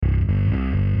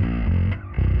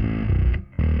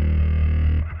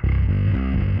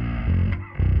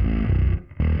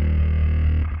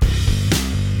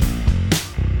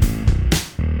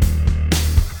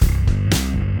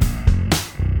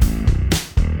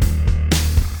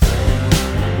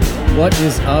What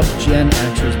is up, Gen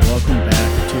Xers? Welcome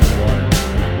back to the Water.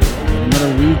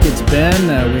 Another week it's been.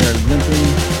 We are limping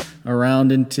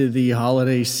around into the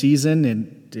holiday season,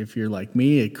 and if you're like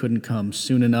me, it couldn't come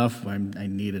soon enough. I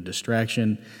need a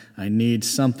distraction. I need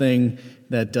something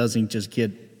that doesn't just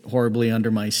get horribly under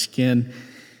my skin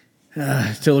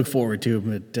to look forward to,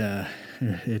 but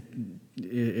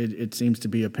it seems to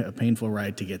be a painful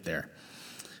ride to get there.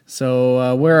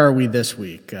 So where are we this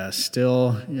week?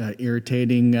 Still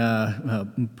irritating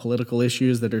political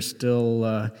issues that are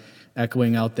still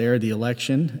echoing out there. The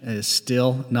election is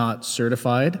still not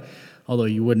certified, although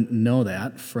you wouldn't know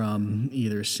that from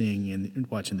either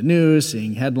watching the news,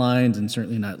 seeing headlines, and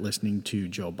certainly not listening to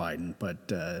Joe Biden. But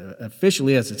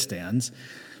officially, as it stands,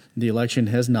 the election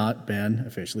has not been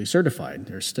officially certified.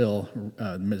 There's still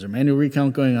there's a manual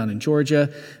recount going on in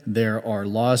Georgia. There are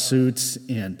lawsuits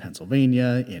in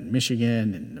Pennsylvania, in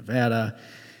Michigan, in Nevada.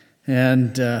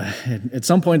 And at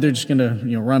some point, they're just going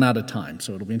to run out of time.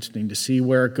 So it'll be interesting to see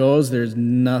where it goes. There's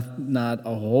not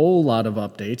a whole lot of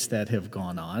updates that have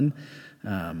gone on.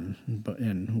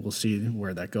 And we'll see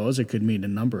where that goes. It could mean a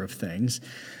number of things,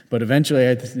 but eventually,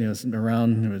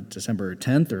 around December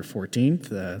 10th or 14th,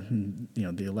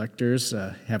 the electors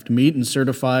have to meet and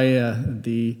certify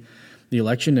the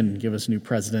election and give us a new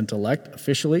president-elect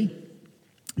officially.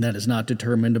 That is not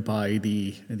determined by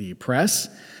the press.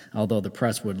 Although the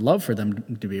press would love for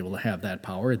them to be able to have that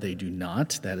power, they do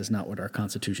not. That is not what our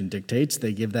Constitution dictates.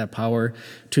 They give that power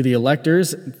to the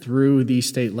electors through the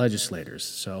state legislators.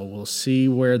 So we'll see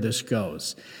where this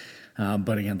goes.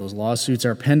 But again, those lawsuits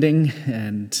are pending,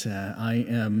 and I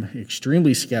am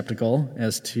extremely skeptical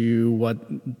as to what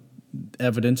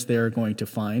evidence they are going to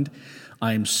find.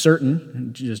 I'm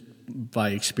certain, just by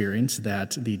experience,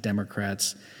 that the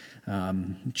Democrats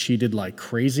cheated like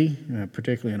crazy,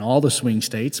 particularly in all the swing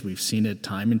states. We've seen it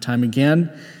time and time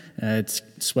again. It's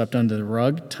swept under the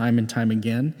rug time and time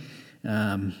again.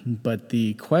 But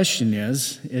the question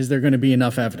is there going to be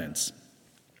enough evidence?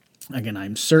 Again,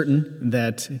 I'm certain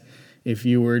that if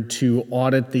you were to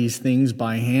audit these things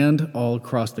by hand all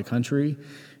across the country,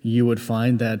 you would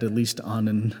find that at least on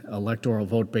an electoral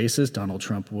vote basis, Donald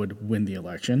Trump would win the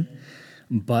election.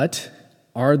 But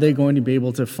are they going to be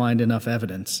able to find enough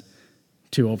evidence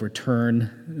to overturn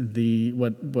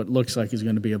what looks like is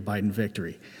going to be a Biden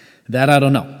victory? That I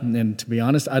don't know. And to be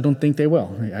honest, I don't think they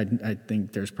will. I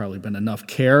think there's probably been enough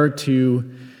care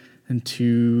to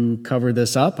cover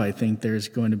this up. I think there's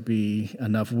going to be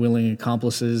enough willing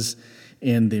accomplices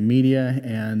in the media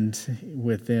and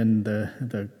within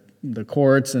the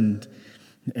courts and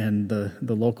the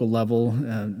local level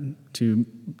to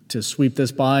sweep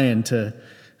this by and to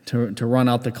run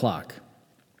out the clock.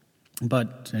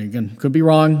 But again, could be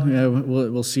wrong.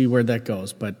 We'll see where that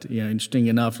goes. But interesting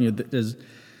enough,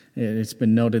 it's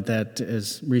been noted that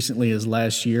as recently as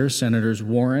last year, Senators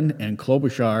Warren and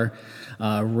Klobuchar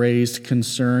raised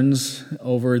concerns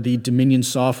over the Dominion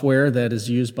software that is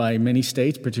used by many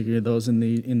states, particularly those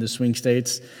in the swing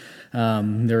states.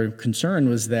 Their concern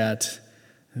was that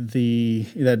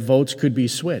votes could be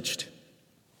switched,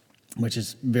 which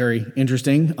is very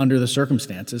interesting under the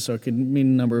circumstances. So it could mean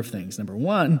a number of things. Number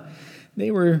one, they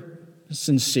were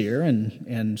sincere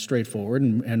and straightforward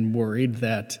and worried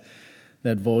that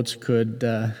votes could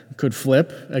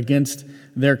flip against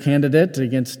their candidate,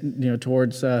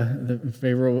 towards the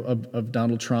favor of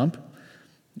Donald Trump,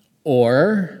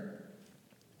 or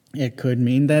it could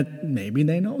mean that maybe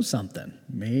they know something.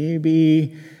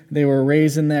 Maybe they were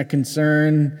raising that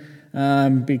concern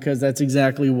because that's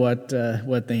exactly what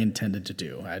they intended to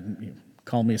do.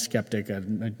 Call me a skeptic. I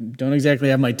don't exactly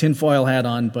have my tinfoil hat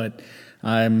on, but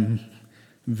I'm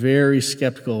very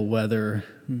skeptical whether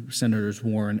Senators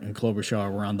Warren and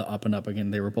Klobuchar were on the up and up. Again,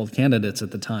 they were both candidates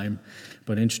at the time,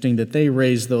 but interesting that they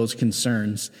raised those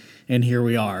concerns, and here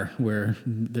we are, where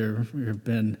there have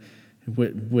been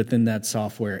within that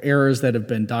software errors that have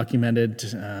been documented,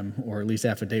 or at least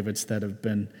affidavits that have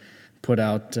been put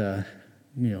out,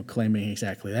 claiming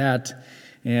exactly that.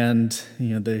 And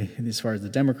as far as the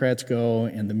Democrats go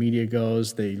and the media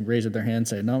goes, they raise up their hand,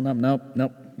 say, no,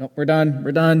 we're done.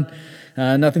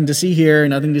 Nothing to see here.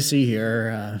 Kind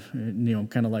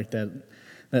of like that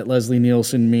Leslie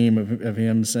Nielsen meme of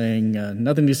him saying,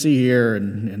 nothing to see here,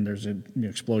 and there's an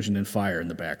explosion and fire in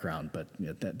the background. But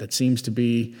that seems to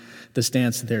be the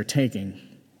stance that they're taking,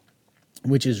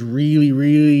 which is really,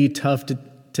 really tough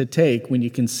to take when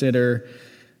you consider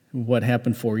what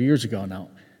happened 4 years ago now.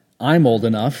 I'm old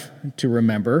enough to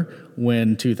remember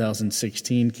when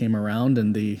 2016 came around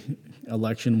and the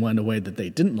election went a way that they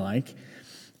didn't like,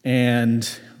 and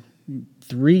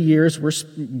 3 years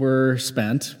were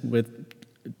spent with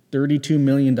 $32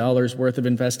 million worth of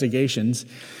investigations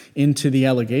into the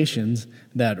allegations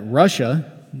that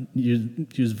Russia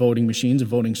used voting machines and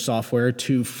voting software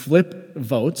to flip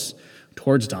votes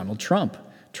towards Donald Trump,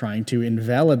 trying to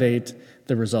invalidate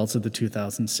the results of the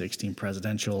 2016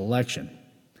 presidential election.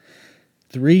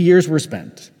 3 years were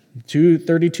spent,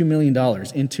 $32 million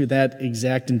into that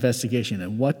exact investigation.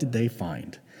 And what did they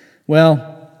find?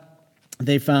 Well,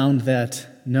 they found that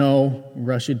no,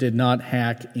 Russia did not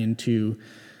hack into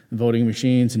voting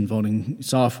machines and voting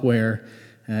software.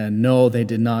 And no, they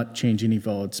did not change any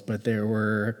votes, but there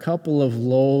were a couple of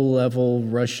low-level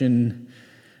Russian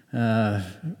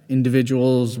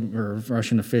individuals or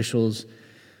Russian officials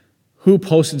who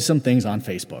posted some things on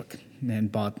Facebook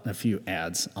and bought a few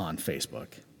ads on Facebook.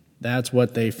 That's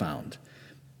what they found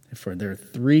for their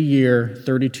 3-year,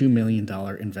 $32 million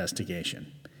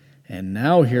investigation. And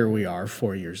now here we are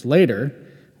 4 years later,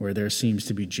 where there seems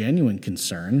to be genuine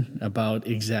concern about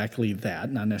exactly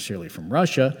that, not necessarily from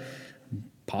Russia,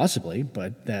 possibly,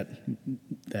 but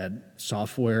that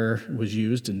software was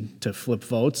used to flip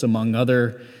votes, among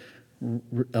other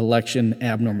election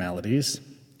abnormalities.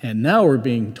 And now we're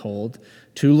being told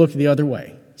to look the other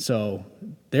way. So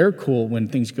they're cool when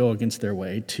things go against their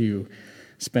way to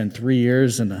spend 3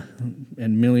 years and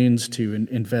millions to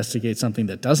investigate something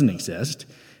that doesn't exist.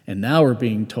 And now we're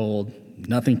being told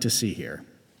nothing to see here.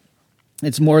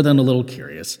 It's more than a little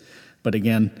curious. But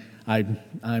again,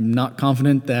 I'm not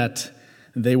confident that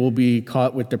they will be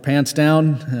caught with their pants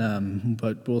down,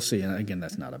 but we'll see. And again,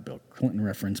 that's not a Bill Clinton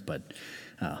reference, but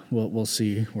we'll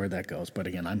see where that goes. But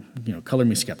again, color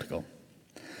me skeptical.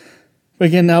 But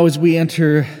again, now as we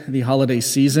enter the holiday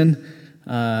season,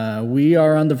 we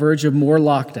are on the verge of more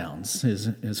lockdowns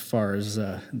as far as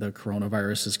the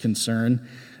coronavirus is concerned,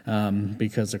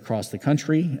 because across the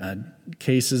country,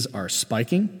 cases are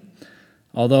spiking.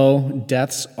 Although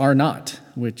deaths are not,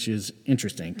 which is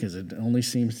interesting because it only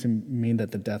seems to mean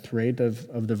that the death rate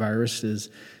of the virus is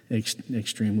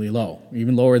extremely low,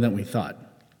 even lower than we thought.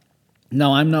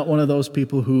 Now, I'm not one of those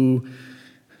people who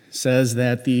says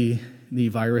that the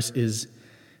virus is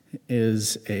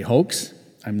a hoax.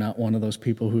 I'm not one of those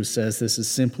people who says this is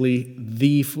simply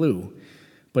the flu,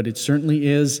 but it certainly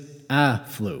is a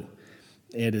flu.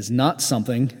 It is not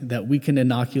something that we can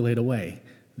inoculate away.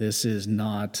 This is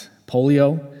not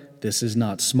polio, this is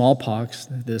not smallpox,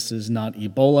 this is not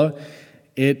Ebola.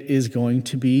 It is going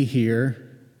to be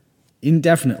here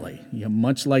indefinitely.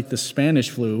 Much like the Spanish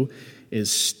flu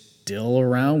is still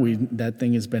around. That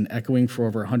thing has been echoing for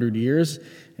over 100 years,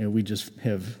 and we just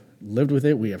have lived with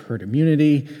it. We have herd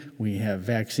immunity. We have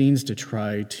vaccines to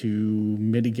try to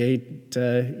mitigate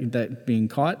that being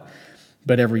caught.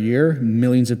 But every year,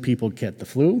 millions of people get the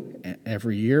flu.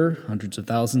 Every year, hundreds of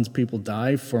thousands of people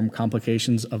die from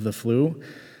complications of the flu.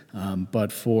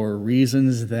 But for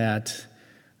reasons that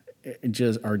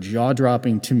just are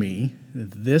jaw-dropping to me,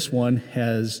 this one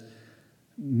has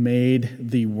made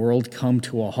the world come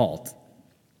to a halt.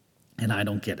 And I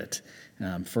don't get it.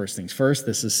 First things first,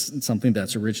 this is something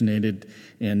that's originated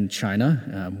in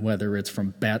China, whether it's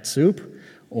from bat soup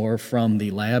or from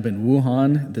the lab in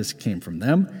Wuhan. This came from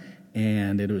them.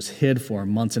 And it was hid for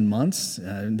months and months.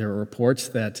 There are reports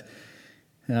that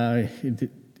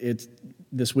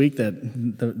this week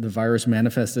that the virus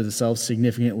manifested itself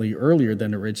significantly earlier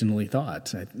than originally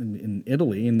thought. In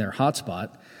Italy, in their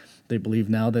hotspot, they believe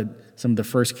now that some of the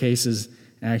first cases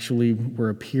actually were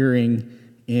appearing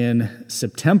in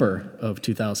September of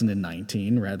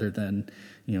 2019 rather than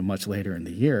much later in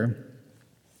the year.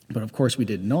 But of course we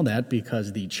didn't know that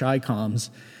because the Chi-Coms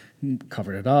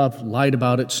covered it up, lied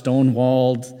about it,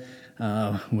 stonewalled,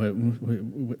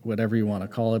 whatever you want to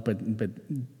call it, but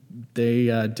they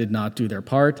did not do their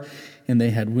part, and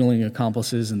they had willing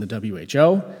accomplices in the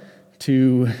WHO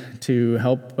to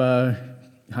help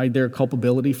hide their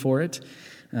culpability for it.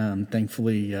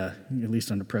 Thankfully, at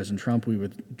least under President Trump, we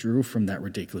withdrew from that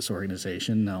ridiculous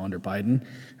organization. Now under Biden,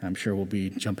 I'm sure we'll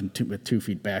be jumping with 2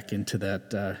 feet back into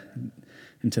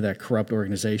that corrupt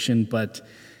organization, but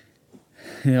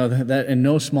that in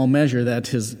no small measure that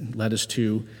has led us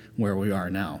to where we are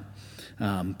now.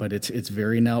 But it's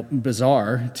very now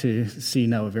bizarre to see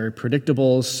now a very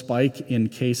predictable spike in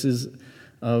cases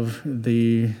of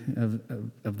the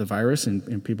virus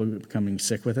and people becoming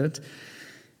sick with it.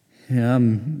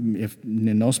 If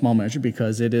in no small measure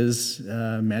because it is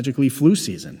magically flu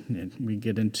season. We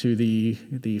get into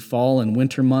the fall and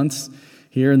winter months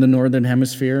here in the Northern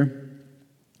Hemisphere,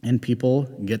 and people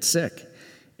get sick.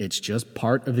 It's just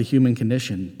part of the human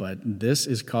condition, but this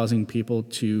is causing people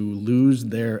to lose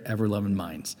their ever-loving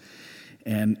minds.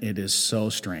 And it is so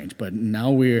strange. But now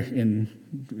we're in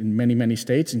many, many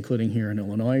states, including here in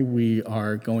Illinois, we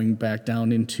are going back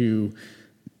down into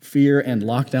fear and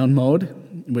lockdown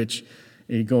mode, which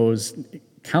it goes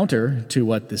counter to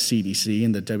what the CDC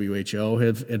and the WHO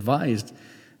have advised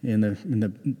in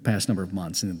the past number of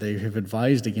months. And they have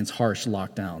advised against harsh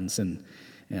lockdowns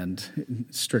and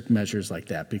strict measures like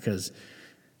that, because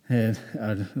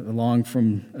along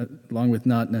with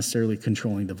not necessarily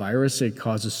controlling the virus, it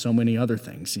causes so many other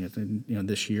things.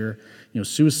 This year,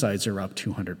 suicides are up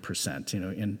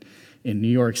 200%. In New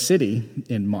York City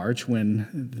in March,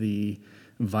 when the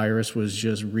virus was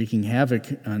just wreaking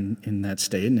havoc in that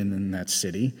state and in that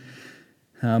city,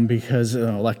 because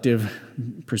elective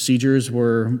procedures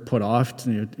were put off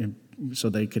so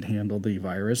they could handle the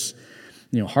virus.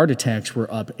 Heart attacks were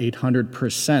up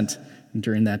 800%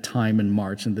 during that time in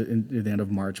March, and the end of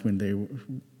March, when they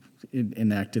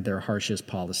enacted their harshest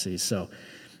policies. So,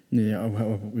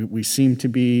 we seem to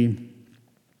be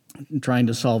trying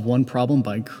to solve one problem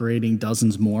by creating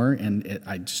dozens more, and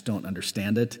I just don't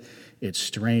understand it. It's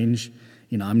strange.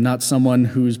 I'm not someone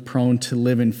who's prone to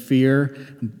live in fear,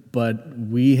 but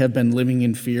we have been living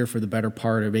in fear for the better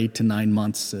part of 8 to 9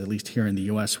 months, at least here in the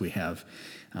U.S. we have.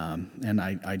 And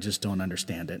I just don't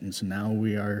understand it. And so now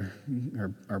we are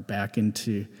back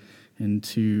into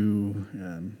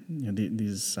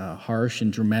these harsh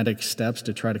and dramatic steps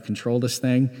to try to control this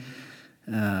thing.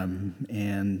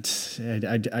 And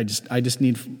I just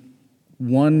need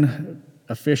one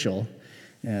official,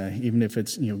 even if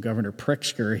it's Governor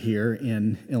Pritzker here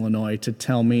in Illinois, to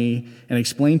tell me and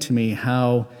explain to me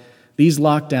how these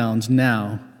lockdowns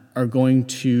now are going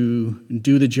to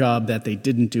do the job that they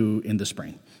didn't do in the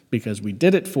spring. Because we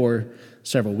did it for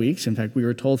several weeks. In fact, we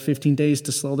were told 15 days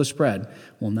to slow the spread.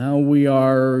 Well, now we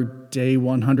are day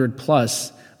 100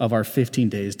 plus of our 15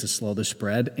 days to slow the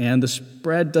spread, and the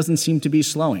spread doesn't seem to be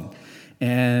slowing.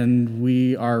 And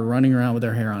we are running around with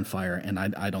our hair on fire, and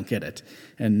I don't get it.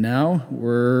 And now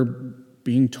we're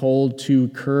being told to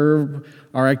curb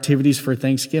our activities for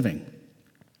Thanksgiving,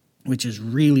 which is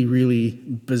really, really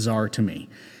bizarre to me.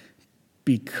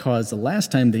 Because the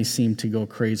last time they seemed to go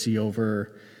crazy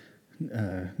over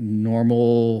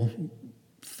normal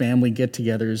family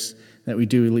get-togethers that we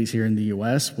do, at least here in the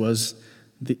U.S., was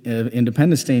the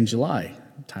Independence Day in July.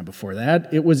 Time before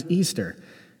that, it was Easter.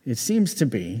 It seems to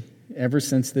be, ever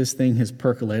since this thing has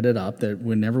percolated up, that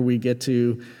whenever we get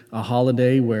to a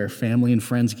holiday where family and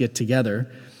friends get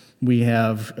together, we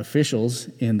have officials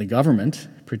in the government,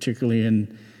 particularly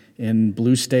in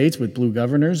blue states with blue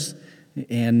governors,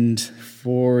 and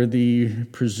for the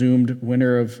presumed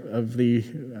winner of the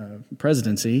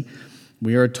presidency,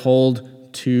 we are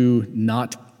told to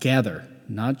not gather,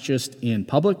 not just in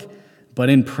public, but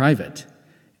in private.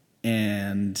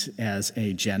 And as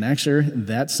a Gen Xer,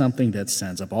 that's something that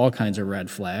sends up all kinds of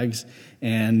red flags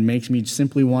and makes me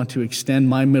simply want to extend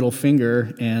my middle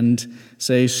finger and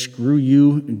say, screw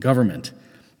you, government.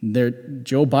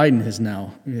 Joe Biden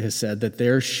has said that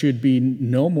there should be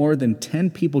no more than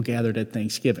 10 people gathered at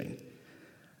Thanksgiving.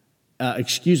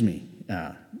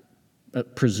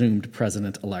 Presumed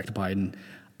President-elect Biden.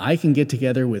 I can get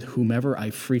together with whomever I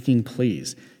freaking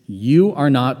please. You are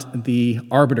not the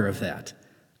arbiter of that.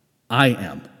 I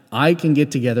am. I can get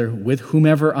together with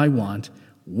whomever I want,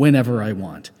 whenever I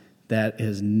want. That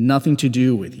has nothing to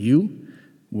do with you,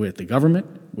 with the government,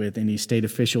 with any state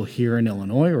official here in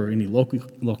Illinois or any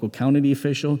local county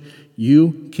official.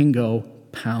 You can go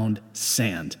pound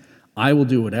sand. I will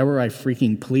do whatever I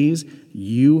freaking please.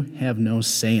 You have no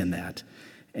say in that.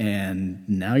 And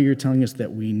now you're telling us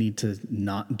that we need to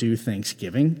not do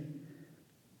Thanksgiving,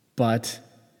 but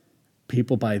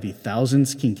people by the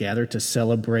thousands can gather to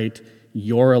celebrate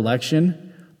your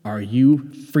election? Are you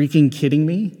freaking kidding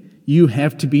me? You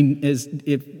have to be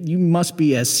you must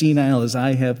be as senile as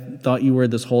I have thought you were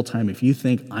this whole time. If you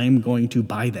think I'm going to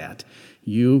buy that,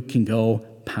 you can go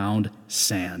pound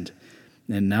sand.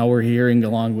 And now we're hearing,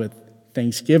 along with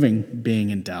Thanksgiving being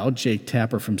in doubt, Jake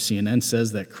Tapper from CNN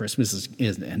says that Christmas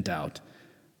is in doubt.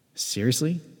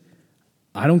 Seriously?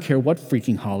 I don't care what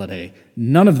freaking holiday.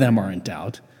 None of them are in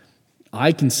doubt.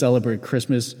 I can celebrate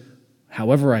Christmas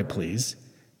however I please.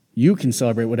 You can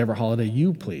celebrate whatever holiday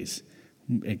you please.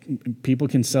 People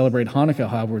can celebrate Hanukkah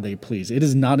however they please. It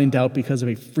is not in doubt because of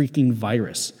a freaking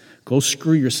virus. Go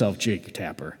screw yourself, Jake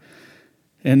Tapper.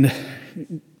 And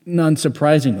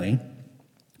non-surprisingly,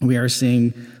 we are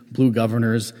seeing blue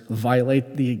governors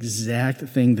violate the exact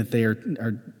thing that they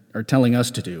are telling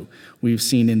us to do. We've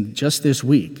seen in just this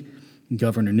week,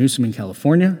 Governor Newsom in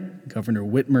California, Governor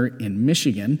Whitmer in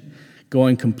Michigan,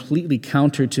 going completely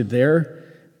counter to their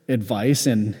advice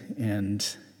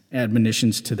and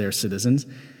admonitions to their citizens,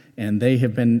 and they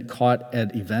have been caught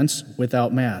at events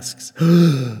without masks.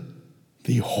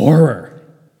 The horror.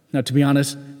 Now, to be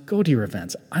honest, go to your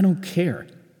events. I don't care.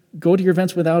 Go to your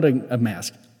events without a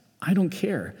mask. I don't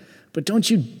care. But don't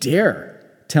you dare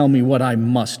tell me what I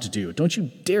must do. Don't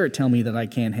you dare tell me that I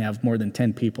can't have more than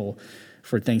 10 people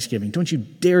for Thanksgiving. Don't you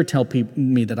dare tell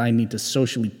me that I need to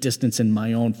socially distance in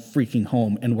my own freaking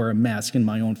home and wear a mask in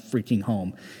my own freaking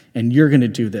home. And you're going to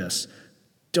do this.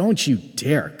 Don't you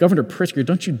dare. Governor Pritzker,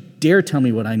 don't you dare tell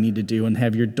me what I need to do and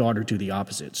have your daughter do the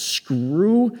opposite.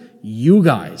 Screw you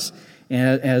guys.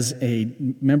 As a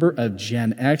member of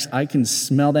Gen X, I can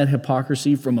smell that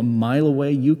hypocrisy from a mile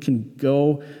away. You can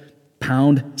go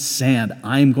pound sand.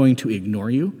 I'm going to ignore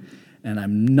you, and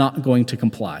I'm not going to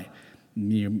comply.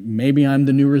 Maybe I'm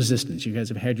the new resistance. You guys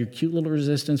have had your cute little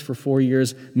resistance for 4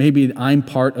 years. Maybe I'm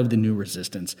part of the new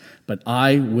resistance, but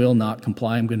I will not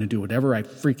comply. I'm going to do whatever I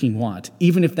freaking want,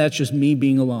 even if that's just me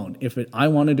being alone. If I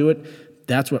want to do it,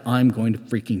 that's what I'm going to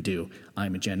freaking do.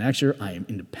 I'm a Gen Xer. I am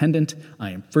independent.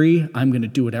 I am free. I'm going to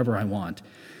do whatever I want.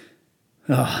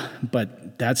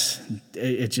 But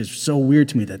it's just so weird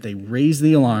to me that they raise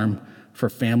the alarm for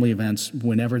family events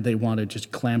whenever they want to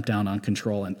just clamp down on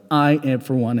control. And I,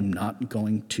 for one, am not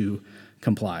going to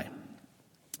comply.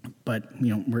 But,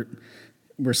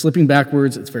 we're slipping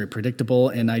backwards. It's very predictable.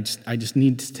 And I just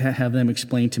need to have them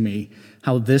explain to me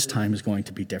how this time is going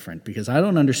to be different, because I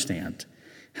don't understand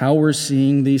how we're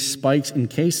seeing these spikes in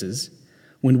cases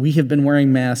when we have been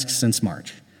wearing masks since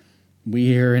March. We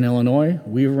here in Illinois,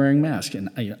 we are wearing masks, and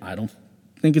I don't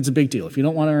think it's a big deal. If you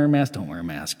don't want to wear a mask, don't wear a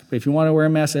mask. But if you want to wear a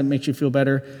mask that makes you feel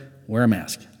better, wear a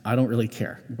mask. I don't really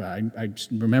care. I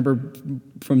remember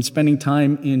from spending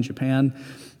time in Japan,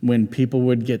 when people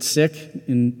would get sick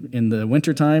in the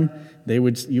wintertime, you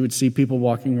would see people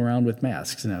walking around with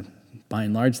masks. Now, by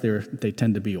and large, they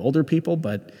tend to be older people,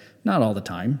 but not all the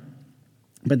time.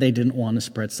 But they didn't want to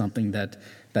spread something that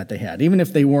they had. Even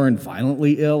if they weren't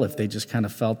violently ill, if they just kind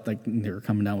of felt like they were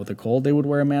coming down with a cold, they would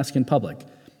wear a mask in public.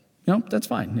 That's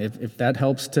fine. If that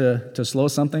helps to slow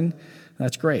something,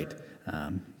 that's great.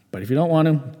 But if you don't want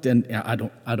to, then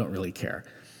I don't really care.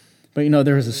 But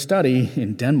there was a study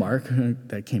in Denmark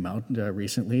that came out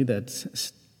recently that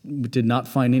did not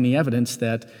find any evidence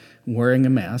that wearing a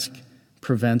mask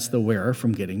prevents the wearer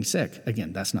from getting sick.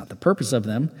 Again, that's not the purpose of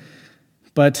them,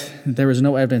 but there was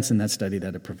no evidence in that study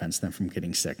that it prevents them from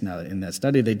getting sick. Now, in that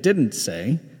study, they didn't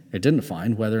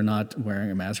find whether or not wearing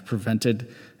a mask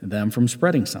prevented them from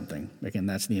spreading something. Again,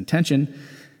 that's the intention,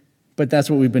 but that's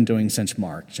what we've been doing since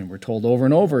March, and we're told over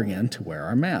and over again to wear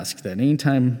our masks, that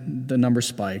anytime the numbers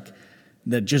spike,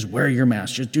 that just wear your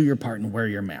mask, just do your part and wear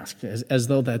your mask, as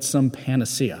though that's some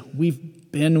panacea.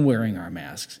 We've been wearing our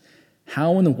masks.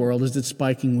 How in the world is it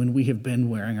spiking when we have been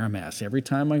wearing our masks? Every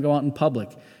time I go out in public,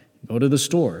 go to the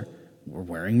store, we're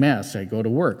wearing masks. I go to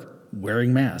work,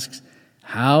 wearing masks.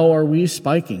 How are we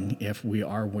spiking if we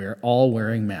are all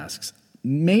wearing masks?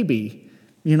 Maybe,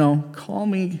 call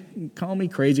me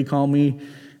crazy, call me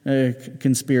a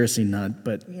conspiracy nut,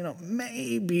 but,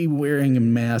 maybe wearing a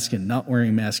mask and not wearing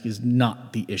a mask is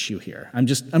not the issue here. I'm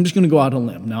just going to go out on a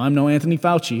limb. Now, I'm no Anthony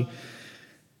Fauci,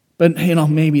 but,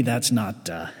 maybe that's not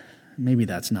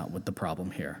what the problem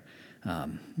here.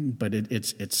 But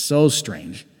it's so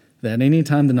strange that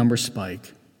anytime the numbers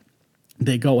spike,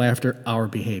 they go after our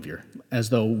behavior as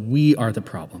though we are the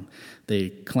problem. They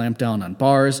clamp down on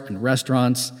bars and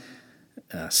restaurants,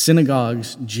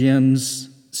 synagogues, gyms,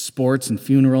 sports and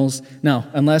funerals. Now,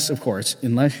 unless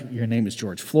your name is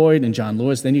George Floyd and John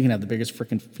Lewis, then you can have the biggest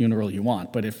freaking funeral you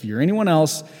want. But if you're anyone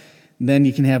else, then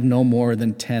you can have no more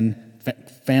than 10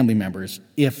 family members,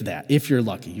 if you're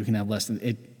lucky. You can have less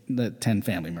than 10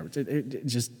 family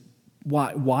members.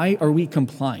 Why are we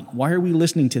complying? Why are we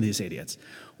listening to these idiots?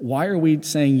 Why are we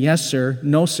saying, yes, sir,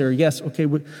 no, sir, yes, okay,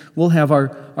 we'll have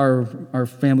our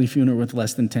family funeral with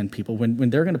less than 10 people. When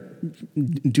they're going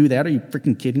to do that, are you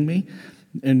freaking kidding me?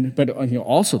 But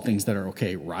also things that are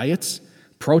okay: riots,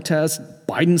 protests,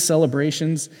 Biden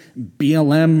celebrations,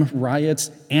 BLM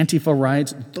riots, Antifa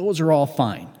riots, those are all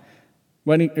fine.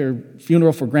 Wedding or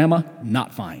funeral for grandma,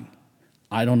 not fine.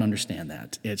 I don't understand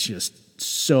that. It's just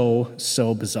so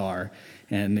bizarre,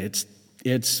 and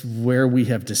it's where we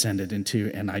have descended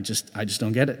into, and I just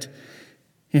don't get it.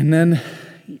 And then,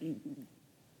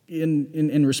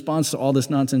 in response to all this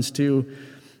nonsense too,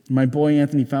 my boy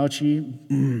Anthony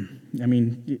Fauci.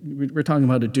 We're talking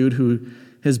about a dude who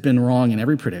has been wrong in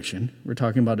every prediction. We're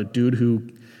talking about a dude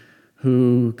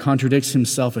who contradicts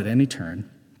himself at any turn,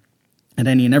 at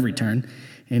any and every turn.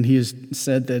 And he has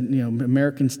said that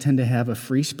Americans tend to have a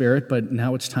free spirit, but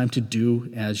now it's time to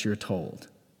do as you're told.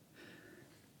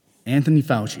 Anthony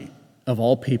Fauci, of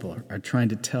all people, are trying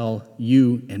to tell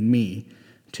you and me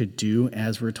to do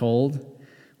as we're told.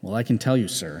 Well, I can tell you,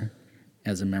 sir,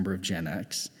 as a member of Gen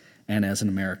X and as an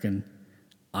American,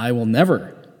 I will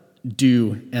never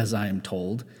do as I am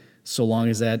told, so long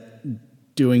as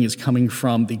that doing is coming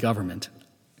from the government.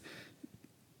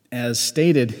 As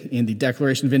stated in the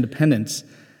Declaration of Independence,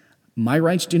 my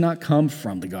rights do not come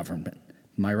from the government.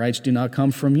 My rights do not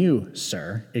come from you,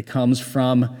 sir. It comes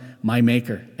from my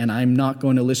maker, and I'm not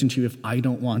going to listen to you if I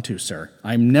don't want to, sir.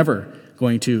 I'm never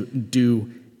going to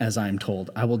do as I'm told.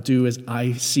 I will do as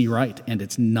I see right, and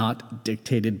it's not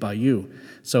dictated by you.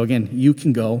 So again, you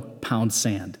can go pound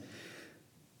sand.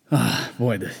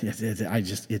 Boy,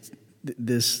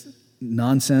 this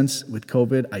nonsense with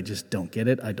COVID, I just don't get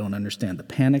it. I don't understand the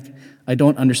panic. I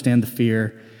don't understand the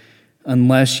fear.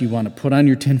 Unless you want to put on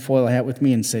your tinfoil hat with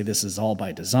me and say this is all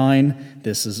by design,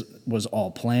 was all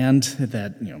planned,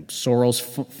 that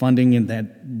Soros funding in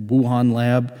that Wuhan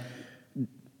lab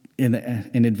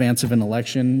in advance of an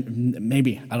election,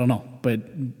 maybe, I don't know. But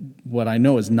what I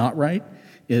know is not right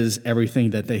is everything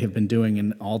that they have been doing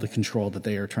and all the control that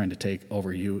they are trying to take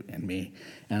over you and me.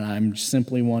 And I'm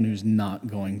simply one who's not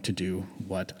going to do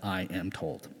what I am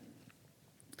told.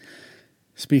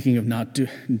 Speaking of not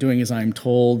doing as I'm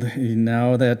told,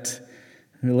 now that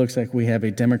it looks like we have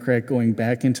a Democrat going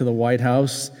back into the White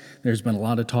House, there's been a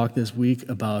lot of talk this week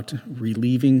about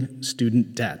relieving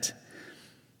student debt.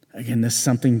 Again, this is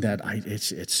something that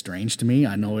it's strange to me.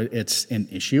 I know it's an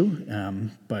issue,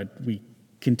 but we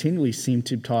continually seem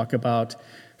to talk about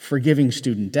forgiving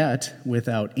student debt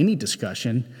without any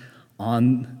discussion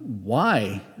on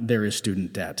why there is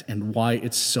student debt and why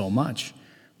it's so much.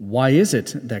 Why is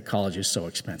it that college is so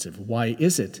expensive? Why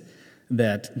is it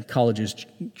that colleges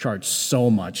charge so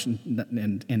much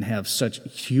and have such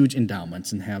huge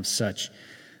endowments and have such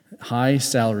high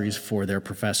salaries for their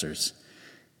professors?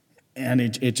 And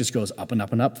it just goes up and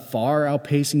up and up, far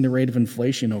outpacing the rate of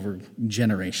inflation over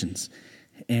generations.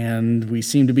 And we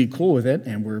seem to be cool with it,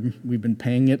 and we've been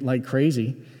paying it like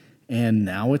crazy, and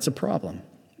now it's a problem.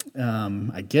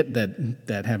 I get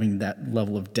that having that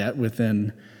level of debt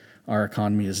within our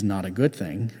economy is not a good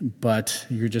thing, but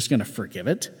you're just going to forgive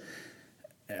it?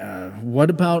 What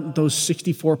about those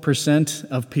 64%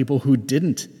 of people who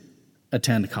didn't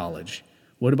attend college?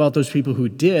 What about those people who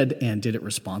did and did it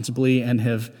responsibly and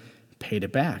have paid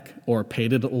it back or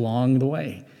paid it along the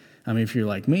way? I mean, if you're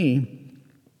like me,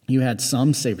 you had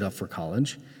some saved up for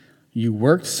college, you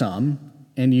worked some,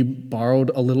 and you borrowed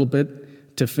a little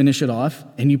bit to finish it off,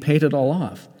 and you paid it all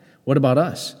off. What about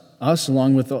us? Us,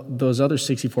 along with those other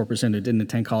 64% who didn't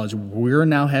attend college, we're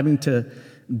now having to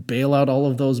bail out all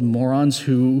of those morons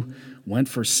who went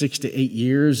for 6 to 8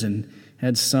 years and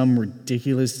had some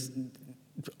ridiculous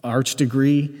arts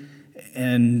degree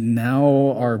and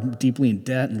now are deeply in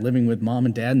debt and living with mom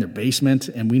and dad in their basement,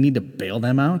 and we need to bail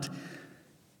them out.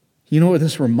 You know what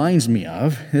this reminds me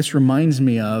of? This reminds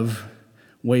me of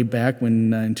way back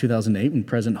when in 2008 when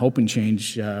President Hope and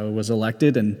Change was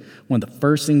elected, and one of the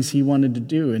first things he wanted to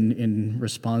do in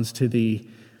response to the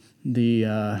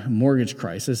mortgage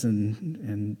crisis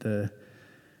and the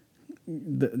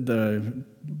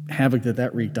havoc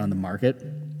that wreaked on the market,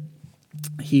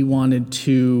 he wanted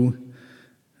to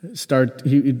start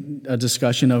a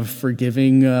discussion of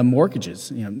forgiving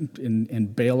mortgages,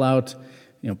 and bail out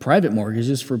private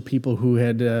mortgages for people who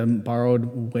had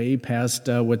borrowed way past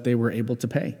what they were able to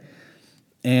pay.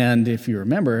 And if you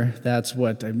remember, that's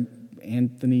what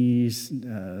Anthony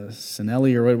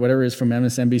Sinelli or whatever it is from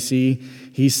MSNBC,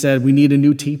 he said, we need a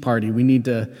new Tea Party. We need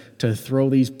to throw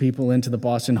these people into the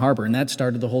Boston Harbor. And that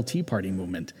started the whole Tea Party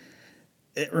movement.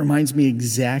 It reminds me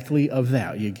exactly of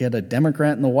that. You get a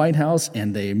Democrat in the White House,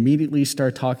 and they immediately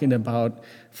start talking about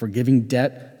forgiving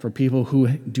debt for people who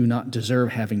do not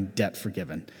deserve having debt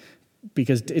forgiven.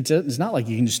 Because it's not like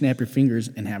you can just snap your fingers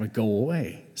and have it go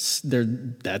away.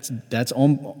 That's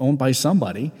owned by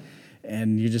somebody,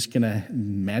 and you're just going to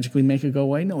magically make it go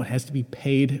away? No, it has to be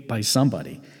paid by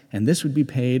somebody. And this would be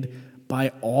paid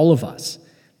by all of us.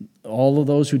 All of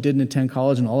those who didn't attend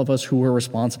college and all of us who were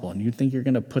responsible. And you think you're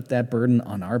going to put that burden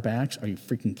on our backs? Are you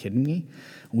freaking kidding me?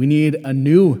 We need a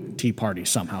new Tea Party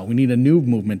somehow. We need a new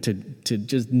movement to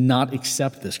just not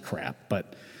accept this crap.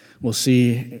 But we'll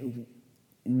see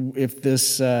if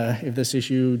this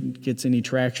issue gets any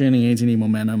traction and gains any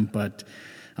momentum. But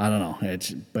I don't know.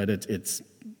 It's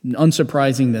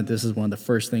unsurprising that this is one of the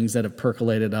first things that have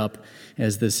percolated up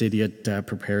as this idiot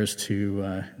prepares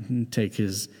to take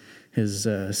his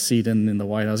seat in the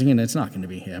White House. Again, it's not going to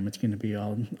be him. It's going to be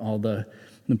all the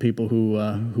people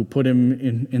who put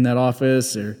him in that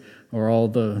office, or all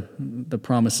the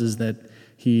promises that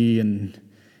he and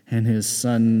and his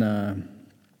son,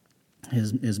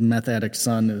 his meth addict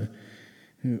son,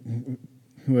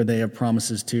 who they have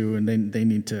promises to, and they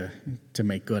need to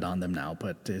make good on them now.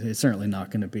 But it's certainly not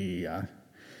going to be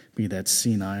that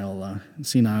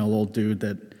senile old dude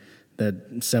that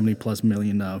 70+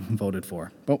 million voted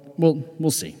for. But we'll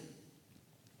see.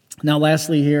 Now,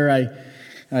 lastly, here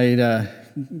I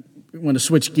want to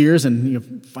switch gears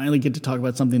and finally get to talk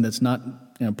about something that's not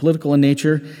political in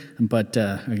nature, but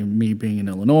me being in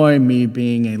Illinois, me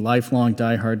being a lifelong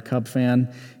diehard Cub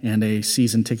fan and a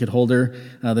season ticket holder,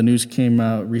 the news came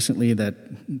out recently that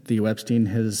Theo Epstein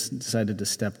has decided to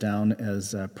step down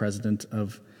as president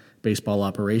of baseball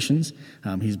operations.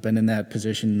 He's been in that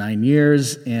position 9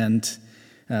 years, and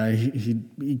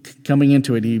he coming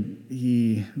into it,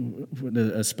 he would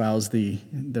espouse the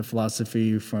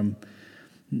philosophy from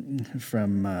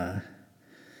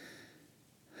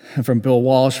Bill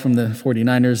Walsh from the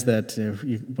 49ers that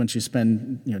once you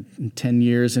spend 10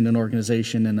 years in an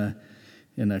organization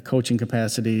in a coaching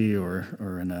capacity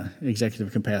or in an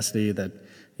executive capacity, that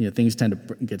things tend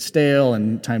to get stale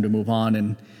and time to move on,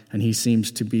 and he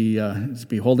seems to be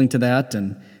holding to that,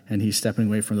 and he's stepping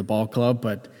away from the ball club.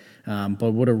 But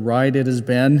what a ride it has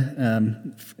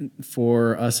been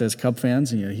for us as Cub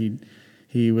fans.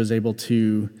 He was able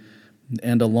to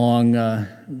end a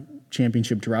long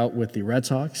championship drought with the Red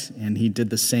Sox, and he did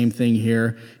the same thing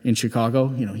here in Chicago.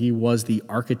 He was the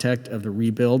architect of the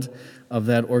rebuild of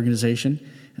that organization,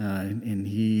 and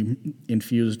he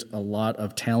infused a lot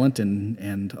of talent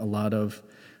and a lot of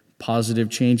positive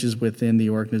changes within the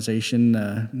organization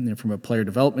from a player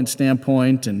development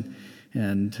standpoint and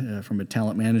from a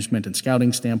talent management and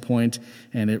scouting standpoint,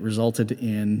 and it resulted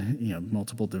in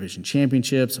multiple division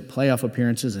championships, playoff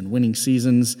appearances, and winning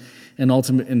seasons,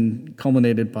 and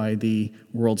culminated by the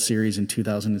World Series in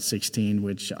 2016,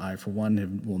 which I, for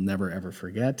one, will never ever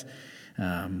forget.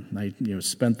 I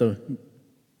spent the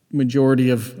majority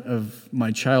of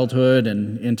my childhood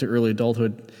and into early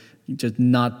adulthood just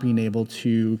not being able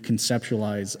to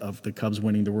conceptualize of the Cubs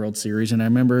winning the World Series. And I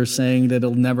remember saying that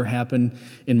it'll never happen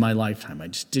in my lifetime. I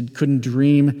just couldn't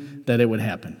dream that it would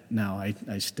happen. Now,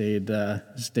 I stayed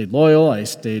loyal. I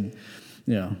stayed,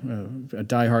 a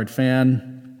diehard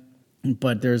fan.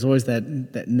 But there's always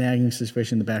that nagging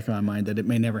suspicion in the back of my mind that it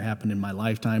may never happen in my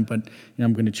lifetime. But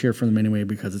I'm going to cheer for them anyway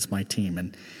because it's my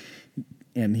team.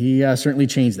 And he certainly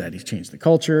changed that. He changed the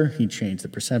culture. He changed the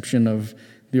perception of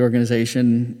the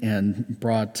organization and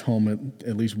brought home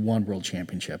at least one world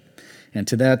championship. And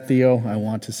to that, Theo, I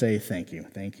want to say thank you.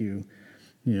 Thank you,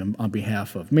 on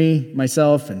behalf of me,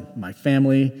 myself, and my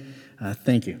family.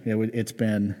 Thank you. It's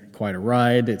been quite a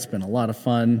ride. It's been a lot of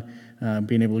fun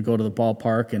being able to go to the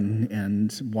ballpark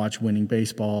and watch winning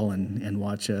baseball and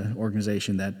watch an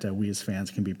organization that we as fans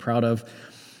can be proud of.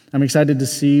 I'm excited to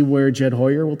see where Jed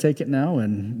Hoyer will take it now,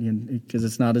 and because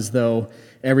it's not as though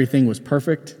everything was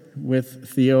perfect with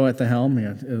Theo at the helm,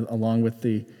 along with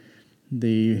the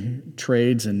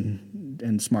trades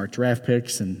and smart draft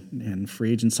picks and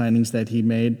free agent signings that he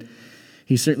made.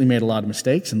 He certainly made a lot of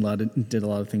mistakes and did a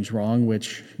lot of things wrong,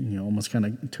 which almost kind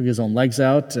of took his own legs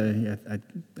out. I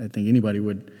think anybody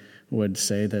would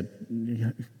say that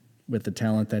with the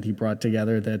talent that he brought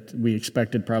together, that we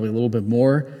expected probably a little bit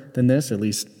more than this, at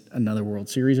least another World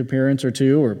Series appearance or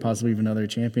two, or possibly even another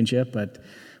championship. But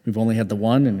we've only had the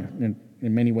one, and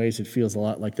in many ways it feels a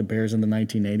lot like the Bears in the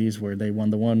 1980s, where they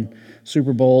won the one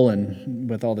Super Bowl, and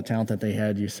with all the talent that they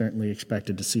had, you certainly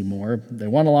expected to see more. They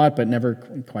won a lot, but never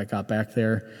quite got back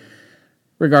there.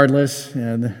 Regardless,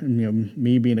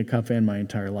 me being a Cub fan my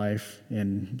entire life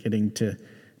and getting to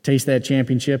taste that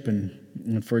championship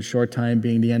and for a short time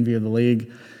being the envy of the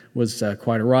league was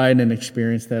quite a ride and an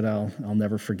experience that I'll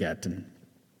never forget. And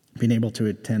being able to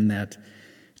attend that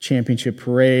championship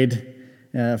parade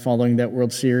following that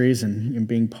World Series and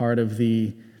being part of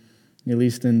at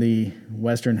least in the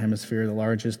Western Hemisphere, the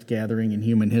largest gathering in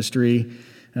human history,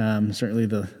 certainly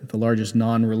the largest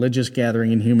non-religious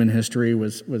gathering in human history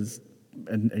was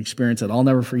an experience that I'll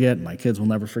never forget, my kids will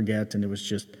never forget, and it was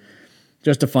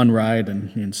just a fun ride.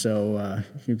 And so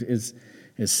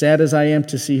as sad as I am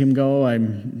to see him go,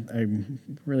 I'm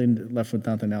really left with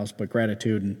nothing else but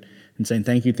gratitude and saying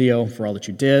thank you, Theo, for all that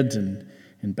you did,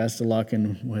 and best of luck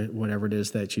in whatever it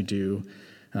is that you do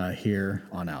here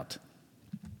on out.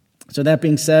 So that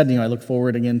being said, I look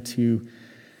forward again to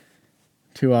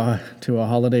a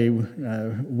holiday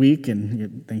week,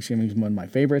 and Thanksgiving is one of my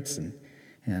favorites,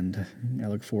 and I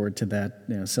look forward to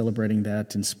that, celebrating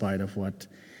that in spite of what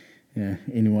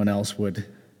anyone else would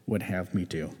have me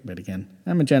do. But again,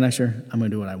 I'm a Gen Xer. I'm going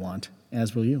to do what I want,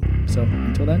 as will you. So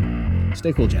until then,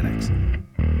 stay cool, Gen X.